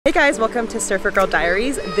Hey guys, welcome to Surfer Girl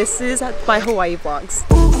Diaries. This is my Hawaii vlogs.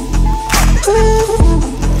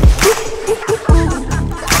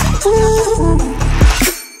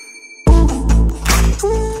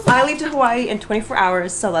 I leave to Hawaii in 24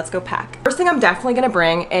 hours, so let's go pack. First thing I'm definitely gonna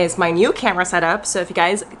bring is my new camera setup. So if you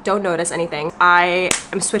guys don't notice anything, I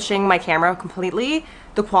am switching my camera completely.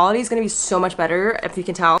 The quality is gonna be so much better, if you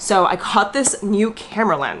can tell. So I got this new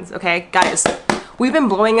camera lens, okay? Guys, we've been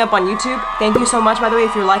blowing up on YouTube. Thank you so much, by the way,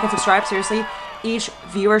 if you like and subscribe, seriously. Each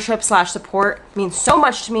viewership / support means so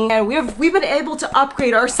much to me, and we've been able to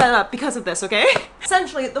upgrade our setup because of this, okay?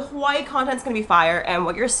 Essentially, the Hawaii content's gonna be fire, and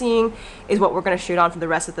what you're seeing is what we're gonna shoot on for the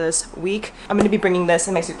rest of this week. I'm gonna be bringing this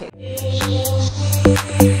in my suitcase.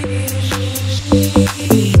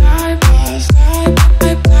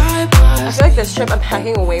 I feel like this trip I'm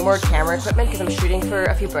packing way more camera equipment because I'm shooting for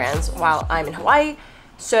a few brands while I'm in Hawaii.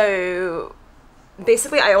 So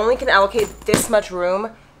basically I only can allocate this much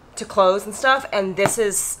room to clothes and stuff, and this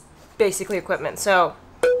is basically equipment, so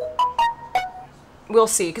we'll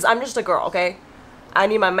see, because I'm just a girl, okay? I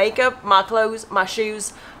need my makeup, my clothes, my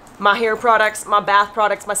shoes, my hair products, my bath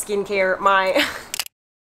products, my skincare, my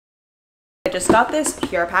I just got this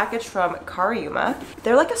care package from Karayuma.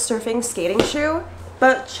 They're like a surfing skating shoe,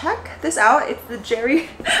 but check this out. It's the Jerry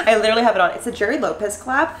I literally have it on. It's the Jerry Lopez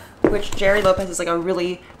collab, which Jerry Lopez is like a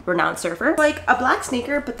really renowned surfer. Like a black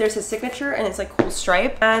sneaker, but there's his signature and it's like cool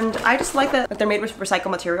stripe. And I just like that they're made with recycled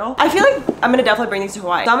material. I feel like I'm gonna definitely bring these to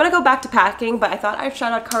Hawaii. So I'm gonna go back to packing, but I thought I'd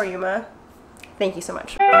shout out Karayuma. Thank you so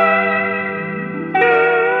much.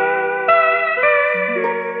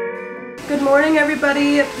 Good morning,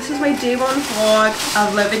 everybody. This is my day one vlog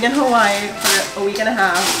of living in Hawaii for a week and a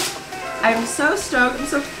half. I'm so stoked. I'm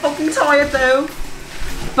so fucking tired though.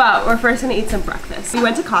 But we're first gonna eat some breakfast. We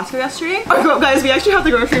went to Costco yesterday. Oh guys, we actually have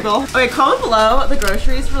the grocery bill. Okay, comment below the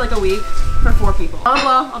groceries for like a week for 4 people. Comment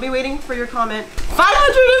below, I'll be waiting for your comment.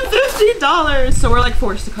 $550! So we're like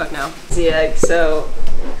forced to cook now. The egg, so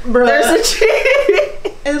there's a cheese.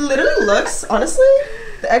 It literally looks, honestly,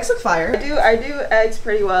 the eggs look fire. I do eggs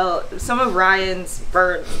pretty well. Some of Ryan's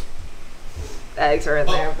burnt eggs are in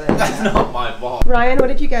there, but that's not my fault. Ryan, what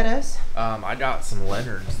did you get us? I got some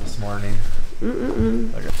Leonard's this morning.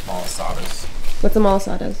 Like a malasadas. What's a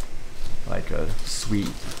malasadas? Like a sweet,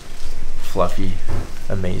 fluffy,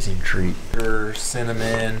 amazing treat.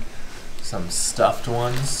 Cinnamon, some stuffed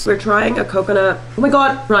ones. We're trying a coconut. Oh my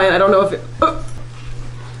god, Ryan, I don't know if it. Oh.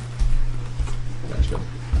 That's good.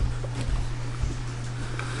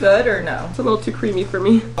 good or no? It's a little too creamy for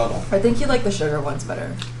me. I think you like the sugar ones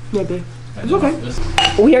better. Maybe. It's okay.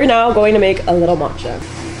 We are now going to make a little matcha.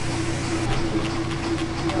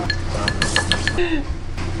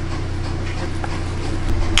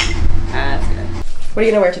 That's good. What are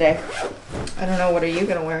you gonna wear today? I don't know. What are you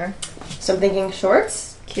gonna wear? So I'm thinking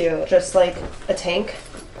shorts. Cute. Just like a tank.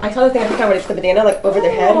 I saw the thing I think I wanted to put the bandana like over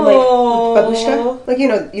their head, like babushka. Like you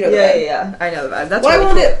know the vibe. Yeah. I know the vibe. That's Well, really I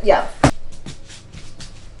want cool. it. Yeah.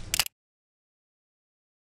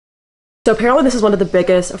 So apparently this is one of the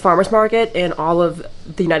biggest farmers market in all of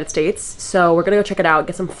the United States. So we're gonna go check it out,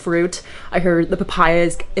 get some fruit. I heard the papaya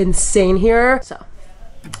is insane here. So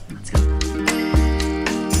let's go.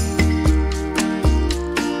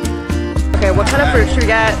 Okay, what kind of fruit should we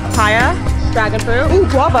get? Papaya? Dragon fruit? Ooh,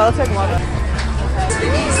 guava. Let's get guava.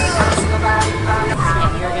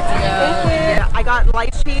 You're good to go. Thank you. I got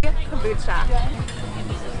lychee kombucha.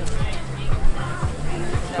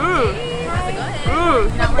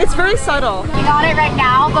 It's very subtle. You got it right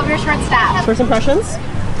now, but we're short staffed. First impressions?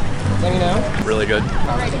 Let me know. Really good.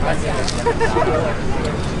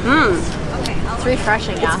 It's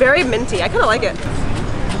refreshing, yeah. It's very minty. I kind of like it.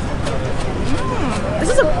 This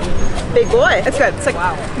is a big boy. It's good. It's like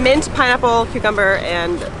mint, pineapple, cucumber,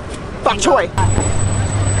 and bok choy.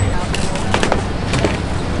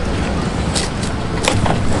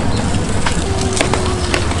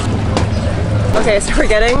 Okay, so we're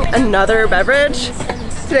getting another beverage.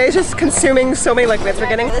 Today's just consuming so many liquids we're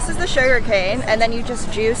getting. This is the sugar cane, and then you just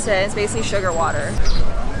juice it. It's basically sugar water.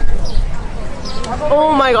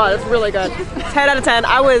 Oh my god, it's really good. 10 out of 10.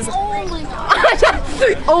 I was...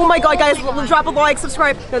 Oh my god, guys, drop a like,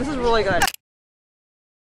 subscribe. No, this is really good.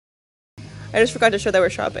 I just forgot to show that we're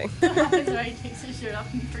shopping. Sorry, takes his shirt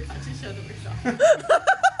off and forgot to show that we're shopping.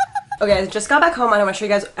 Okay, I just got back home and I want to show you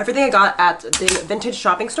guys everything I got at the vintage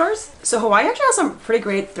shopping stores. So Hawaii actually has some pretty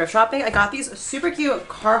great thrift shopping. I got these super cute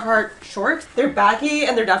Carhartt shorts. They're baggy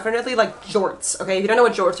and they're definitely like jorts, okay? If you don't know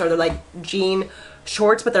what jorts are, they're like jean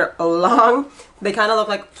shorts, but they're long. They kind of look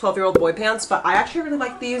like 12-year-old boy pants, but I actually really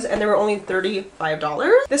like these, and they were only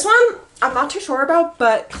 $35. This one, I'm not too sure about,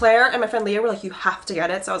 but Claire and my friend Leah were like, you have to get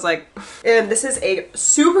it. So I was like, and this is a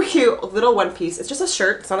super cute little one piece. It's just a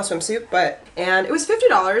shirt, it's not a swimsuit, and it was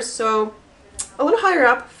 $50, so a little higher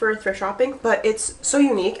up for thrift shopping, but it's so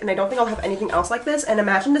unique, and I don't think I'll have anything else like this. And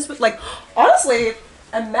imagine this with, like, honestly,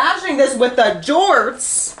 imagining this with the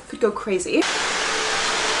jorts could go crazy.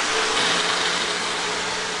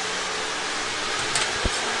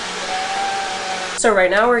 So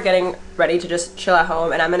right now we're getting ready to just chill at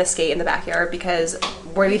home, and I'm gonna skate in the backyard because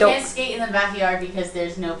we don't. Can't skate in the backyard because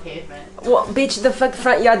there's no pavement. Well, bitch, the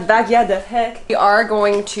front yard, the backyard, the heck. We are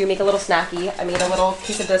going to make a little snacky. I made a little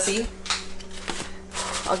piece of dissy.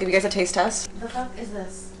 I'll give you guys a taste test. The fuck is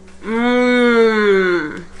this?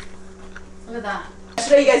 Mmm. Look at that.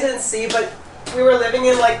 Yesterday you guys didn't see, but we were living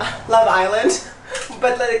in like Love Island,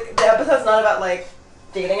 but like the episode's not about like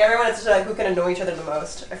dating everyone. It's just like who can annoy each other the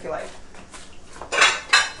most. I feel like.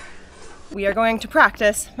 We are going to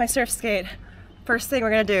practice my surf skate. First thing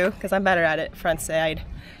we're gonna do, because I'm better at it, front side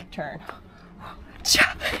turn. So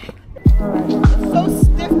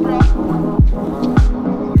stiff, bro.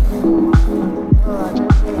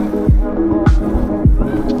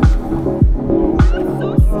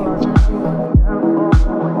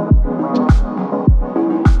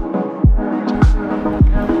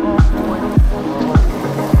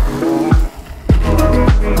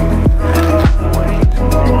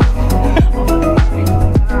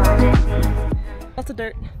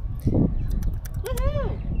 Dirt.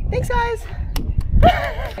 Thanks guys.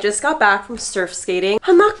 Just got back from surf skating.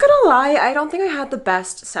 I'm not gonna lie, I don't think I had the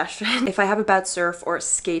best session. If I have a bad surf or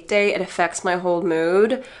skate day, it affects my whole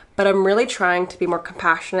mood, but I'm really trying to be more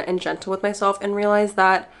compassionate and gentle with myself and realize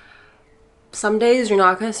that some days you're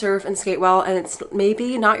not gonna surf and skate well, and it's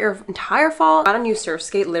maybe not your entire fault. I got a new surf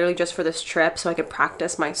skate literally just for this trip so I could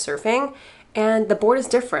practice my surfing. And the board is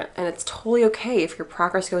different, and it's totally okay if your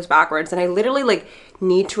progress goes backwards. And I literally like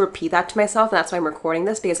need to repeat that to myself, and that's why I'm recording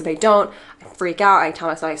this, because if I don't, I freak out, I tell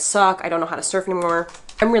myself I suck, I don't know how to surf anymore.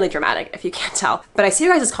 I'm really dramatic, if you can't tell. But I see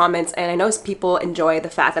you guys' comments, and I know people enjoy the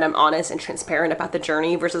fact that I'm honest and transparent about the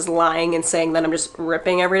journey versus lying and saying that I'm just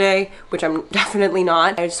ripping every day, which I'm definitely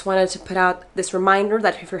not. I just wanted to put out this reminder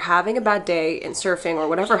that if you're having a bad day in surfing or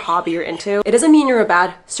whatever hobby you're into, it doesn't mean you're a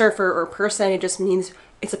bad surfer or person, it just means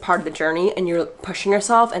it's a part of the journey and you're pushing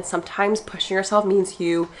yourself, and sometimes pushing yourself means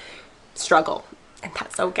you struggle, and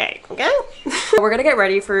that's okay, okay? We're gonna get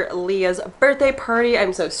ready for Leah's birthday party.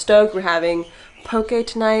 I'm so stoked. We're having poke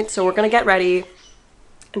tonight, so we're gonna get ready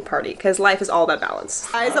and party because life is all about balance.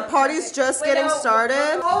 Guys, the party's just getting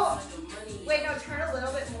started. Wait, no, turn a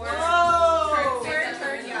little bit more. Oh.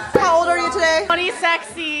 Turn, yeah. How old are you today? 20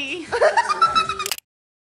 sexy.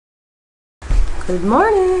 Good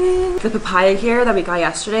morning. The papaya here that we got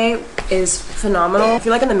yesterday is phenomenal. I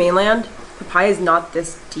feel like in the mainland, papaya is not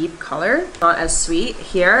this deep color, not as sweet.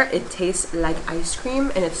 Here, it tastes like ice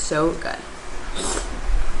cream and it's so good.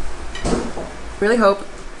 Really hope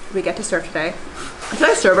we get to surf today. I feel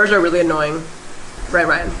like surfers are really annoying. Right,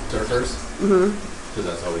 Ryan? Surfers? Mm-hmm. Because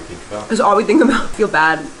that's all we think about. That's all we think about. I feel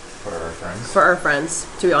bad For our friends. for our friends,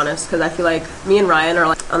 to be honest, because I feel like me and Ryan are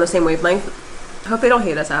like on the same wavelength. I hope they don't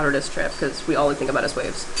hate us after this trip because we all we think about is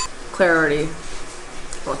waves. Claire already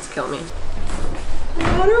wants to kill me. We're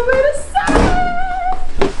on our way to surf!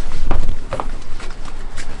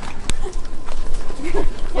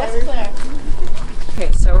 Yes, Claire.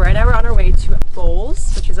 Okay, so right now we're on our way to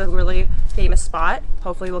Bowls, which is a really famous spot.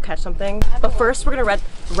 Hopefully we'll catch something. But first we're gonna rent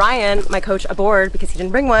Ryan, my coach, a board because he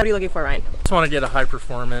didn't bring one. What are you looking for, Ryan? Just want to get a high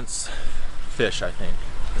performance fish, I think.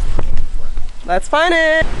 Let's find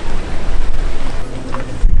it!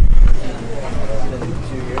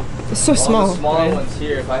 It's so small. The smaller ones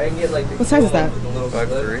here. If I can get like the What size is that? 5'3".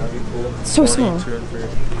 that'd be cool. It's so small. 2 and 3.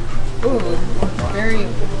 Ooh, very,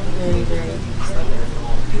 very, very slender.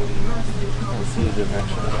 Let's see the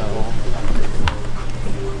dimension of that hole.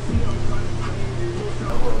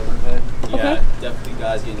 Yeah, definitely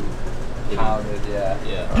guys getting pounded.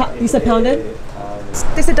 Yeah. You said pounded? Pounded.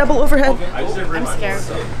 They said double overhead. I'm scared.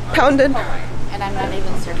 Pounded. And I'm not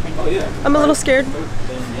even surfing. Oh yeah. I'm a little scared. Then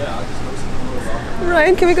yeah, I'll just go somewhere else.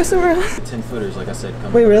 Ryan, can we go somewhere else? 10 footers, like I said.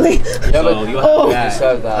 Come Wait, really? Yeah, but you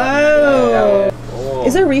have that. Oh.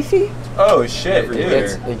 Is it reefy? Oh shit, dude.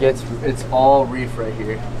 It's all reef right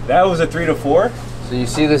here. That was a 3 to 4? So you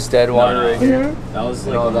see this dead water right here? That was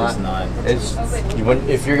like No, almost that- 9. It's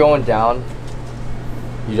if you're going down,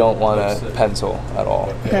 you don't want to pencil at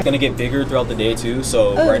all. It's gonna get bigger throughout the day too.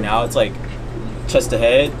 So right now it's like chest to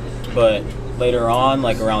head, but later on,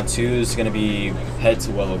 like around 2, is gonna be head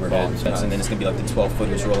to well overhead, and then it's gonna be like the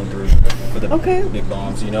 12-footers rolling through for the big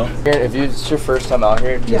bombs, you know. If it's your first time out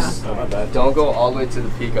here, just don't go all the way to the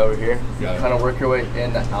peak over here. Kind of work your way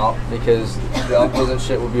in and out because the uncles and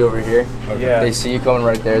shit will be over here. Yeah. They see you coming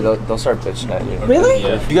right there, they'll start bitching at you. Really?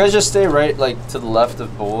 Yeah. You guys just stay right like to the left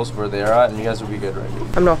of bowls where they're at, and you guys will be good right here.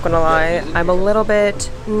 I'm not gonna lie, I'm a little bit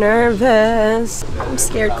nervous. I'm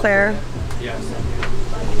scared, Claire. Yes.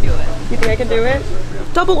 You think I can do it?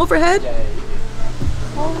 Double overhead?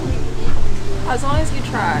 As long as you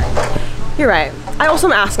try. You're right. I also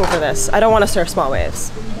am asking for this. I don't want to surf small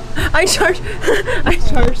waves. I charge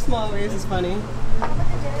small waves is funny.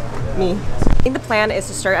 Me. I think the plan is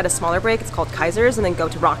to start at a smaller break, it's called Kaiser's, and then go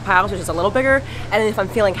to rock piles, which is a little bigger. And then if I'm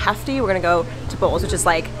feeling hefty, we're gonna go to bowls, which is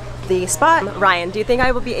like the spot. Ryan, do you think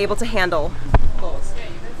I will be able to handle bowls?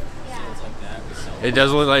 It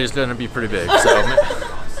does look like it's gonna be pretty big, so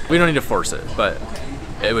we don't need to force it, but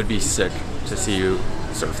it would be sick to see you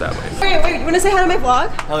surf that way. Wait, you wanna say hi to my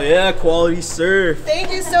vlog? Hell yeah, quality surf.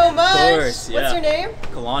 Thank you so much. Of course, yeah. What's your name?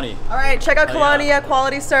 Kalani. All right, check out Kalani yeah. at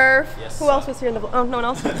Quality Surf. Yes. Who else was here in the vlog? Oh, no one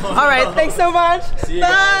else? All right, thanks so much. See you Bye.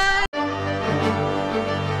 guys.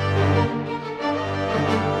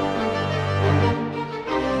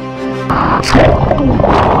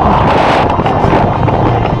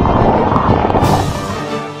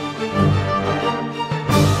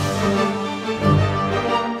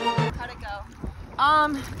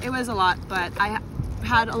 It was a lot, but I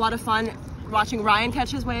had a lot of fun watching Ryan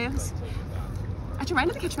catch his waves. Actually, Ryan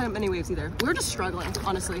didn't catch that many waves either. We were just struggling,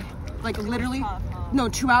 honestly. Like literally, no,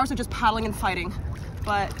 2 hours of just paddling and fighting.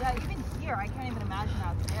 But Yeah, even here, I can't even imagine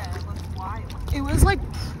out there. It was wild. it was like,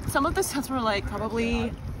 some of the sets were like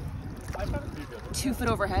probably 2 foot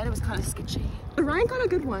overhead. It was kind of sketchy. But Ryan got a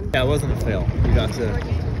good one. Yeah, it wasn't a fail. You got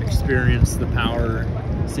to experience the power,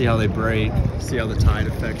 see how they break, see how the tide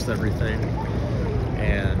affects everything,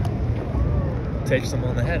 and take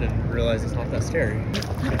someone on the head and realize it's not that scary.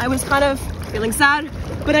 I was kind of feeling sad,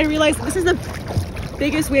 but I realized this is the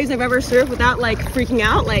biggest waves I've ever surfed without like freaking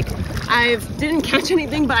out. Like I didn't catch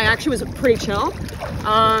anything, but I actually was pretty chill.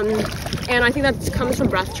 And I think that comes from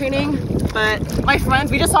breath training. But my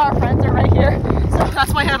friends, we just saw our friends are right here. So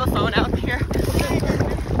that's why I have a phone out here.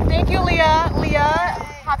 Thank you, Leah. Leah,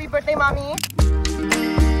 happy birthday, mommy.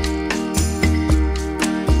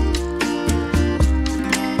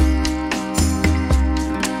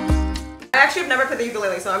 I actually have never played the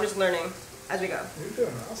ukulele, so I'm just learning as we go. You're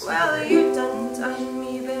doing awesome. Well, you done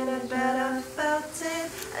me, then I bet I felt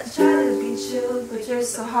it. I tried to be chill, but you're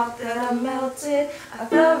so hot that I melted. I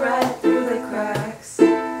fell right through the cracks,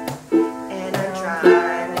 and I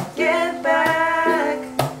tried to get back.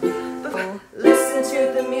 But listen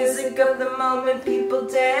to the music of the moment, people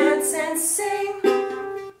dance and sing.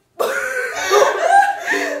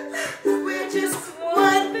 We're just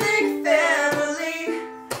one big family,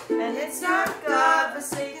 and it's not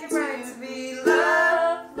God-forsaken to be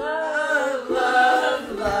love, love, love,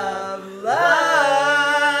 love,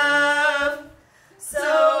 love. So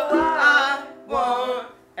I won't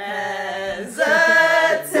hesitate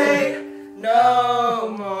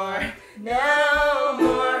no more, no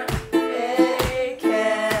more. It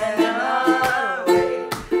cannot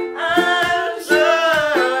wait. I'm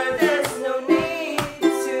sure there's no need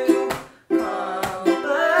to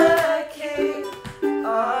complicate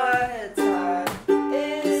our time.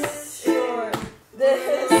 It's short.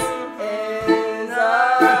 This is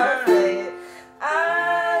our fate.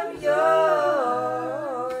 I'm yours.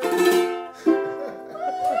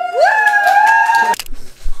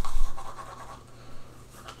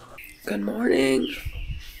 Good morning.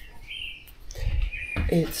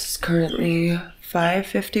 It's currently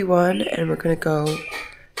 5:51 and we're gonna go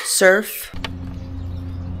surf.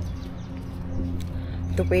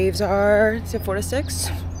 The waves are, is it 4 to 6?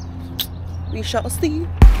 We shall see.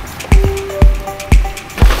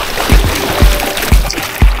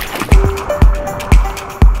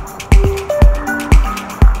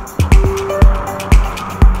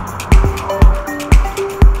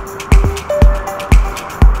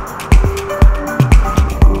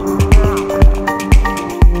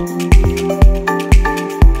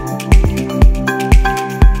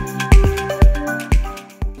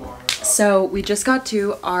 So we just got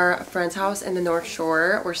to our friend's house in the North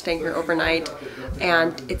Shore. We're staying here overnight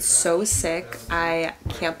and it's so sick. I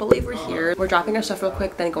can't believe we're here. We're dropping our stuff real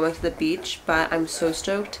quick, then going to the beach, but I'm so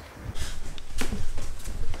stoked.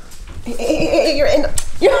 Hey, you're in.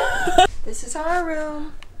 This is our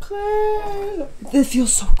room. Claire. This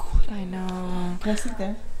feels so cool. I know. Can I sit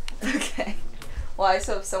there? Okay. Why?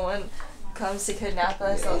 So if someone comes to kidnap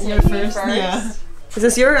us, they'll You're take me first, first? yeah. Is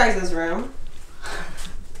this your guys' room?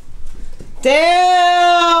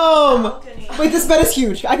 Damn! Wait, this bed is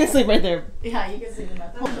huge. I can sleep right there. Yeah, you can sleep in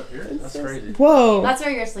that. That's crazy. Whoa. That's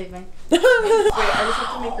where you're sleeping. Wait, I just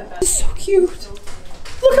have to make the bed. It's so cute.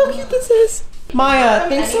 Look how cute this is. Maya,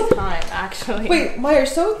 thanks so Time, actually. Wait, Maya,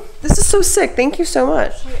 this is so sick. Thank you so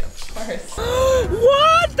much. Wait, of course.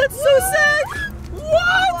 What? That's so sick.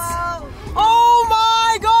 What? Wow. Oh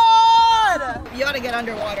my god! You gotta get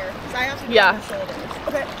underwater. So I have to Yeah. your shoulders.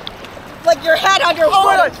 Okay. Like your head underwater. Oh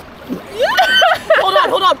my god. Hold on,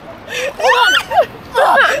 hold on.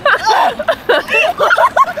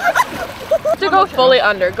 To go fully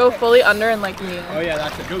under. Go fully under and like kneel. Oh yeah,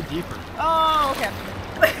 that's it. Go deeper. Oh, okay.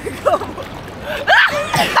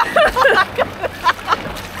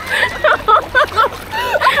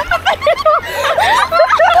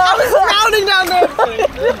 I was drowning down there.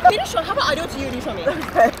 You need to show. How about I do it to you and you show me?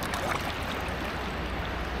 Okay.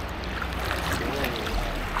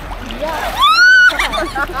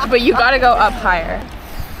 But you gotta go up higher.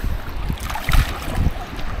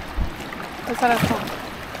 What's that called?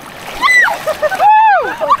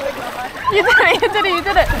 You did it, you did it, you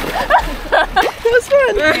did it. It was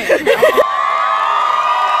fun.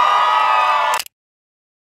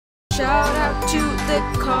 Shout out to the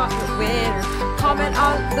comment winner. Comment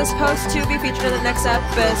on this post to be featured in the next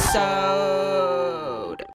episode.